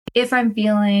If I'm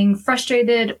feeling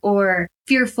frustrated or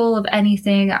fearful of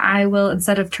anything, I will,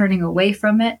 instead of turning away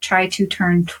from it, try to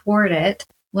turn toward it,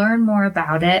 learn more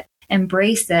about it,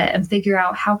 embrace it, and figure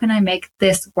out how can I make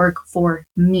this work for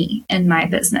me in my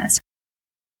business.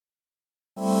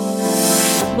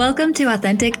 Welcome to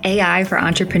Authentic AI for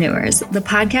Entrepreneurs, the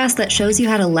podcast that shows you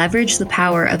how to leverage the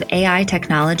power of AI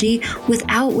technology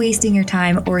without wasting your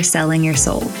time or selling your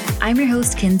soul. I'm your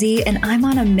host, Kinsey, and I'm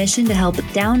on a mission to help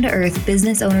down-to-earth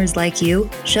business owners like you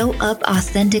show up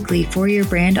authentically for your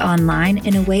brand online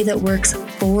in a way that works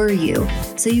for you,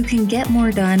 so you can get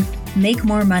more done, make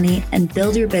more money, and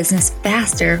build your business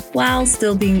faster while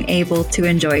still being able to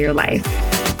enjoy your life.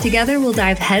 Together, we'll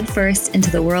dive headfirst into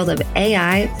the world of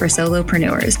AI for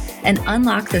solopreneurs and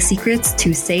unlock the secrets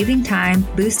to saving time,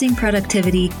 boosting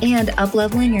productivity, and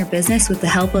up-leveling your business with the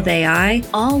help of AI,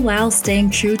 all while staying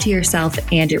true to yourself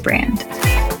and your brand.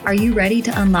 Are you ready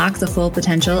to unlock the full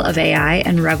potential of AI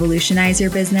and revolutionize your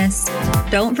business?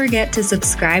 Don't forget to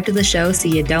subscribe to the show so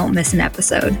you don't miss an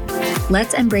episode.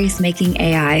 Let's embrace making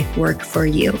AI work for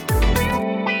you.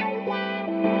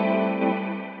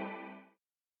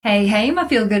 Hey, my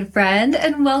feel-good friend,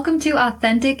 and welcome to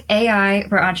Authentic AI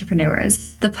for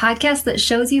Entrepreneurs, the podcast that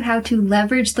shows you how to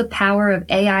leverage the power of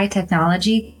AI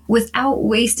technology without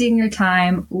wasting your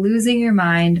time, losing your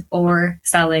mind, or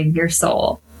selling your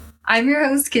soul. I'm your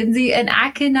host, Kinsey, and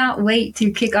I cannot wait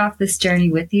to kick off this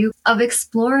journey with you of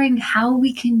exploring how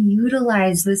we can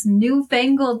utilize this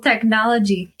newfangled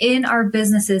technology in our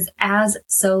businesses as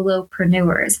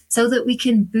solopreneurs so that we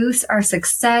can boost our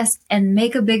success and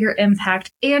make a bigger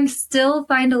impact and still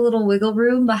find a little wiggle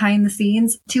room behind the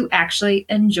scenes to actually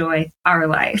enjoy our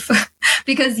life.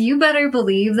 Because you better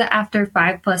believe that after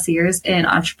 5+ years in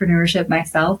entrepreneurship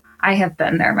myself, I have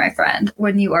been there, my friend.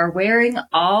 When you are wearing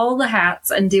all the hats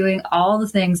and doing all the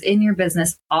things in your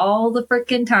business all the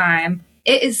freaking time,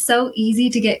 it is so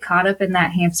easy to get caught up in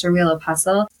that hamster wheel of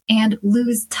hustle and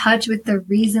lose touch with the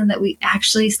reason that we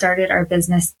actually started our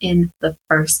business in the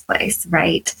first place,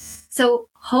 right? So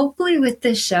hopefully with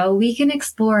this show, we can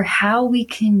explore how we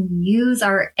can use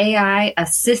our AI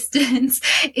assistants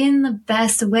in the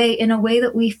best way, in a way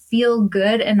that we feel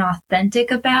good and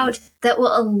authentic about, that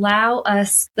will allow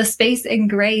us the space and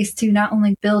grace to not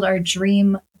only build our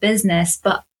dream business,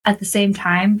 but at the same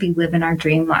time be living our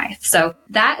dream life. So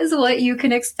that is what you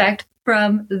can expect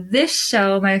from this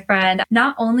show, my friend.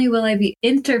 Not only will I be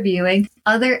interviewing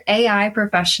other AI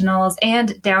professionals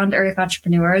and down-to-earth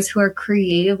entrepreneurs who are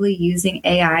creatively using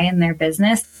AI in their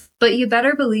business, but you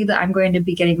better believe that I'm going to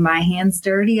be getting my hands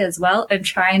dirty as well and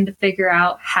trying to figure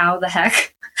out how the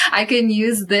heck I can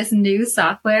use this new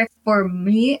software for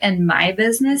me and my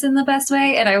business in the best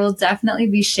way. And I will definitely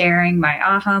be sharing my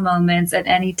aha moments and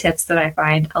any tips that I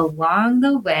find along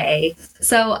the way.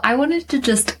 So I wanted to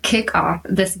just kick off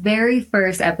this very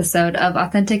first episode of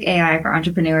Authentic AI for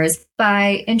Entrepreneurs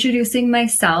by introducing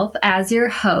myself as your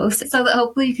host so that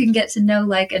hopefully you can get to know,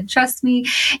 like, and trust me.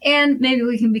 And maybe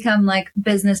we can become like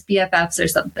business BFFs or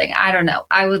something. I don't know.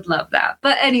 I would love that.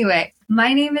 But anyway,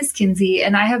 my name is Kinsey,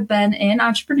 and I have been in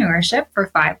entrepreneurship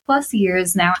for 5+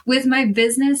 years now. With my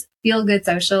business, Feel Good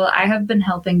Social, I have been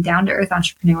helping down-to-earth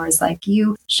entrepreneurs like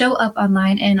you show up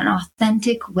online in an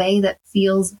authentic way that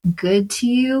feels good to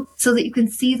you so that you can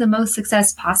see the most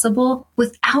success possible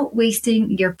without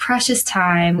wasting your precious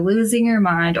time, losing your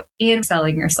mind, and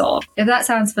selling your soul. If that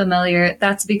sounds familiar,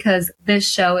 that's because this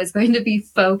show is going to be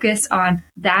focused on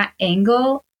that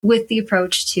angle with the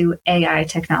approach to AI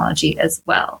technology as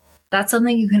well. That's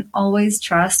something you can always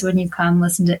trust when you come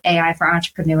listen to AI for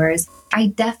Entrepreneurs. I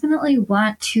definitely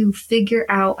want to figure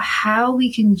out how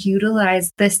we can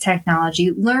utilize this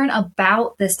technology, learn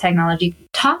about this technology,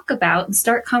 talk about and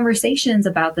start conversations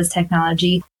about this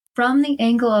technology from the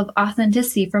angle of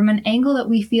authenticity, from an angle that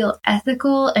we feel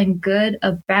ethical and good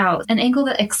about, an angle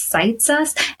that excites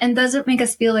us and doesn't make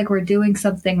us feel like we're doing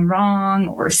something wrong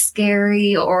or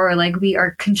scary or like we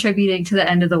are contributing to the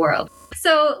end of the world.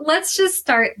 So let's just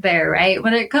start there, right?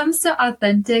 When it comes to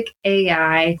authentic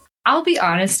AI, I'll be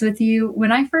honest with you,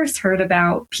 when I first heard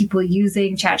about people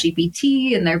using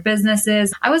ChatGPT in their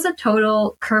businesses, I was a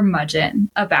total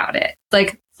curmudgeon about it.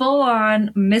 Like, full on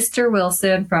Mr.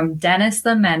 Wilson from Dennis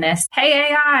the Menace. Hey,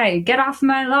 AI, get off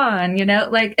my lawn, you know,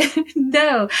 like,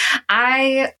 no,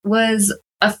 I was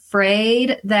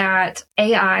afraid that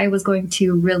AI was going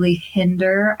to really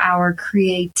hinder our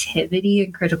creativity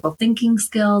and critical thinking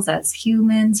skills as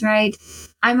humans, right?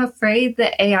 I'm afraid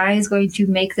that AI is going to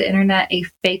make the internet a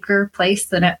faker place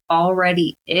than it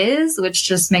already is, which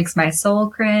just makes my soul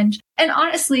cringe. And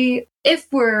honestly, if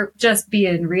we're just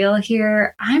being real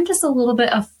here, I'm just a little bit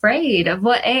afraid of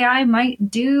what AI might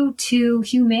do to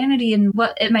humanity and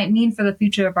what it might mean for the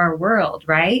future of our world,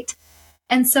 right?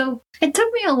 And so it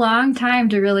took me a long time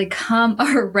to really come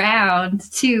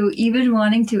around to even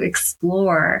wanting to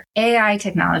explore AI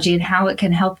technology and how it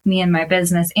can help me in my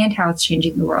business and how it's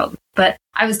changing the world. But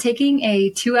I was taking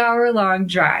a 2-hour-long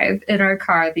drive in our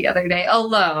car the other day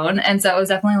alone. And so it was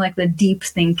definitely like the deep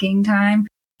thinking time.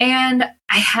 And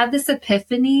I had this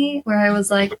epiphany where I was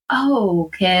like, oh,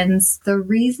 Kins, the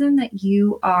reason that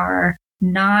you are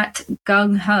not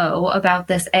gung-ho about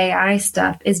this AI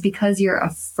stuff is because you're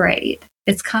afraid.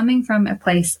 It's coming from a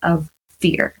place of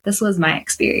fear. This was my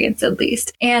experience, at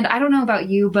least. And I don't know about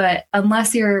you, but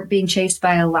unless you're being chased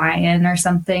by a lion or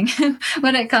something,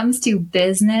 when it comes to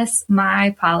business,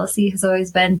 my policy has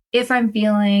always been, if I'm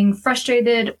feeling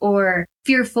frustrated or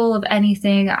fearful of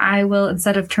anything, I will,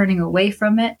 instead of turning away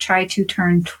from it, try to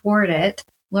turn toward it,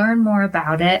 learn more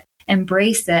about it,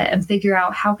 embrace it, and figure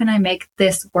out how can I make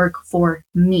this work for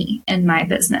me and my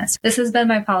business. This has been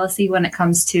my policy when it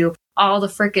comes to all the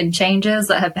freaking changes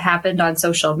that have happened on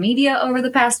social media over the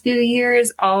past few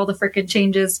years, all the freaking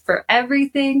changes for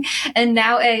everything, and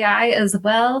now AI as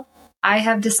well. I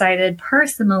have decided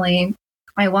personally,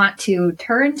 I want to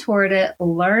turn toward it,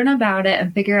 learn about it,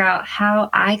 and figure out how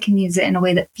I can use it in a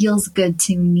way that feels good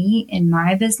to me in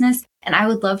my business. And I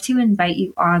would love to invite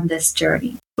you on this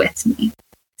journey with me.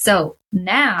 So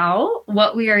now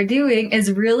what we are doing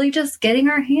is really just getting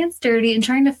our hands dirty and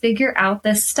trying to figure out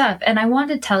this stuff. And I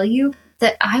want to tell you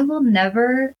that I will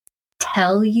never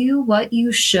tell you what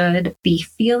you should be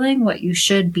feeling, what you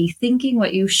should be thinking,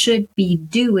 what you should be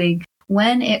doing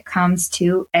when it comes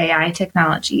to AI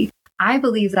technology. I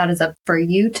believe that is up for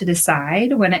you to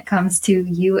decide when it comes to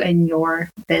you and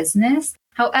your business.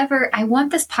 However, I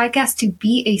want this podcast to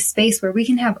be a space where we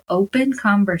can have open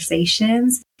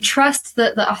conversations. Trust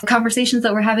that the conversations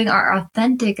that we're having are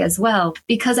authentic as well,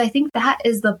 because I think that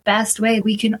is the best way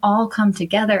we can all come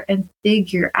together and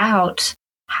figure out,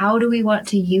 how do we want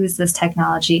to use this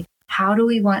technology? How do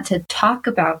we want to talk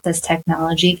about this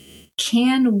technology?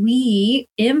 Can we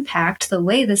impact the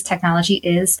way this technology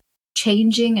is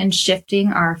changing and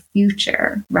shifting our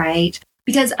future, right?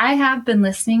 Because I have been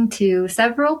listening to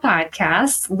several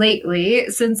podcasts lately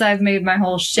since I've made my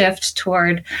whole shift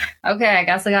toward, okay, I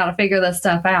guess I got to figure this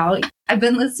stuff out. I've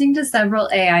been listening to several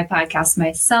AI podcasts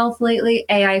myself lately.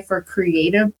 AI for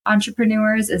Creative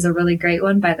Entrepreneurs is a really great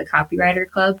one by the Copywriter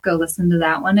Club. Go listen to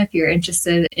that one if you're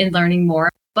interested in learning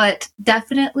more. But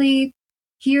definitely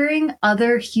hearing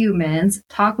other humans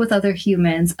talk with other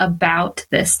humans about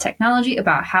this technology,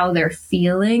 about how they're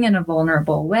feeling in a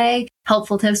vulnerable way,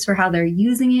 helpful tips for how they're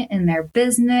using it in their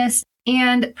business,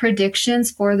 and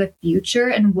predictions for the future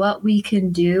and what we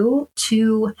can do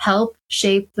to help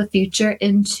shape the future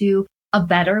into a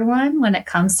better one when it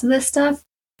comes to this stuff.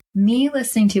 Me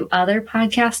listening to other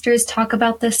podcasters talk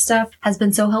about this stuff has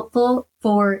been so helpful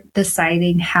for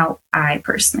deciding how I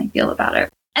personally feel about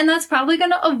it. And that's probably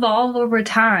going to evolve over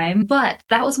time. But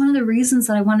that was one of the reasons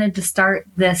that I wanted to start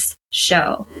this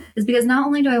show, is because not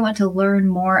only do I want to learn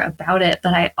more about it,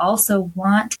 but I also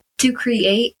want to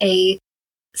create a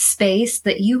space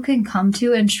that you can come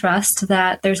to and trust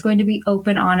that there's going to be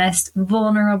open, honest,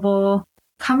 vulnerable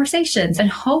conversations. And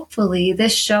hopefully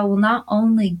this show will not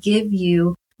only give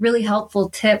you really helpful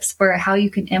tips for how you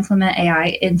can implement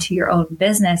AI into your own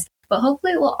business, but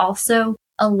hopefully it will also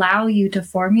allow you to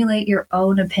formulate your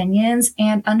own opinions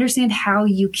and understand how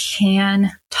you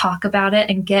can talk about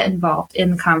it and get involved in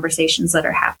the conversations that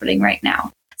are happening right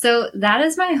now. So that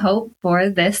is my hope for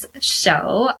this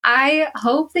show. I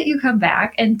hope that you come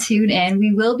back and tune in.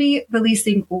 We will be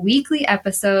releasing weekly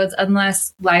episodes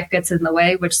unless life gets in the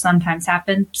way, which sometimes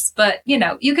happens. But,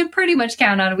 you can pretty much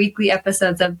count on weekly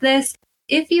episodes of this.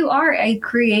 If you are a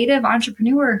creative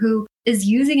entrepreneur who is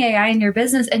using AI in your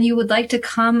business and you would like to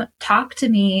come talk to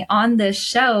me on this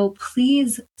show,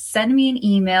 please send me an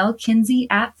email,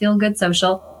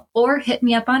 Kinsey@FeelGoodSocial, or hit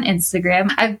me up on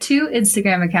Instagram. I have 2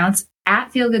 Instagram accounts,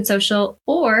 @FeelGoodSocial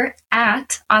or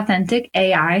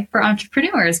 @AuthenticAI for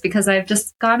Entrepreneurs, because I've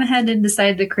just gone ahead and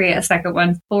decided to create a second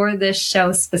one for this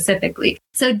show specifically.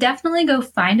 So definitely go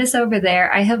find us over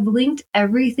there. I have linked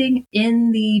everything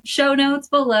in the show notes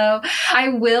below. I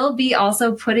will be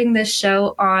also putting this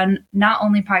show on not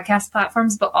only podcast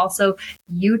platforms, but also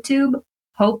YouTube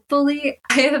hopefully.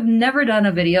 I have never done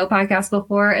a video podcast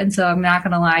before, and so I'm not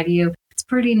going to lie to you. It's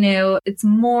pretty new. It's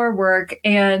more work,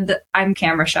 and I'm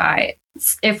camera shy,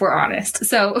 if we're honest.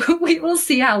 So we will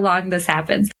see how long this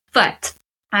happens. But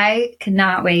I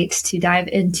cannot wait to dive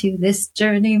into this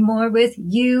journey more with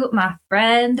you, my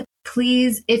friend.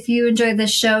 Please, if you enjoyed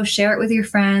this show, share it with your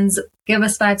friends, give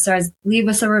us 5 stars, leave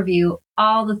us a review,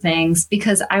 all the things,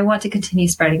 because I want to continue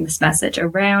spreading this message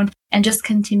around and just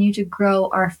continue to grow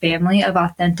our family of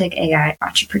authentic AI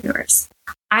entrepreneurs.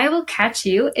 I will catch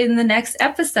you in the next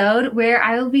episode where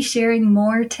I will be sharing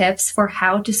more tips for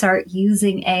how to start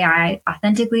using AI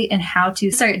authentically and how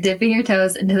to start dipping your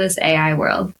toes into this AI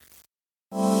world.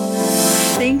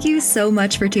 Thank you so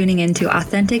much for tuning in to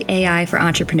Authentic AI for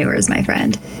Entrepreneurs, my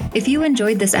friend. If you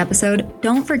enjoyed this episode,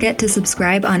 don't forget to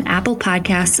subscribe on Apple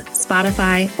Podcasts,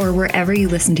 Spotify, or wherever you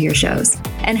listen to your shows.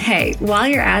 And hey, while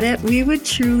you're at it, we would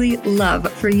truly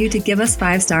love for you to give us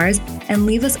 5 stars and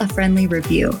leave us a friendly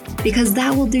review, because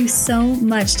that will do so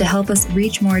much to help us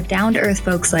reach more down-to-earth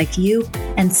folks like you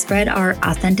and spread our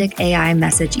authentic AI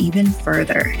message even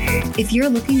further. If you're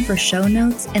looking for show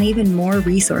notes and even more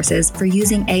resources for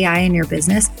using AI in your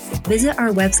business, visit our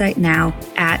website now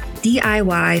at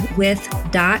DIYwith.ai.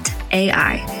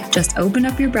 Just open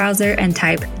up your browser and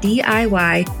type DIYWITH.AI,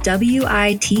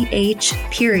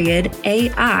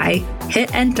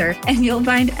 hit enter, and you'll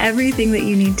find everything that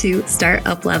you need to start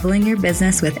up leveling your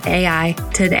business with AI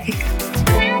today.